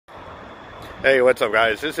Hey, what's up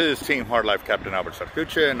guys? This is Team Hard Life Captain Alberto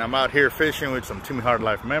Zertuche, and I'm out here fishing with some Team Hard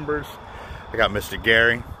Life members. I got Mr.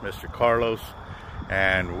 Gary, Mr. Carlos,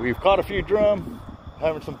 and we've caught a few drum.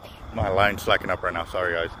 My line's slacking up right now,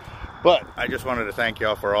 sorry guys. But I just wanted to thank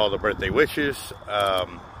y'all for all the birthday wishes.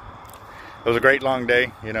 It was a great long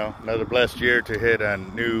day, you know, another blessed year to hit a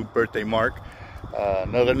new birthday mark.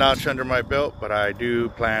 Another notch under my belt, but I do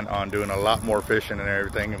plan on doing a lot more fishing and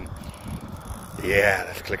everything. And yeah,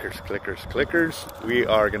 that's clickers. We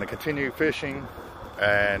are going to continue fishing,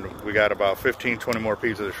 and we got about 15-20 more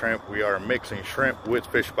pieces of shrimp. We are mixing shrimp with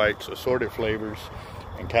fish bites, assorted flavors,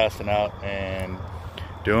 and casting out and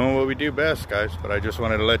doing what we do best, guys. But I just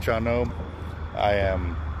wanted to let y'all know I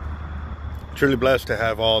am truly blessed to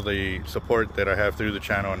have all the support that I have through the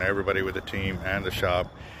channel and everybody with the team and the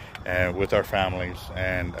shop and with our families.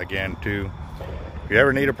 And again, too, if you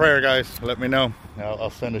ever need a prayer, guys, let me know.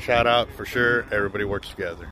 I'll send a shout out for sure. Everybody works together.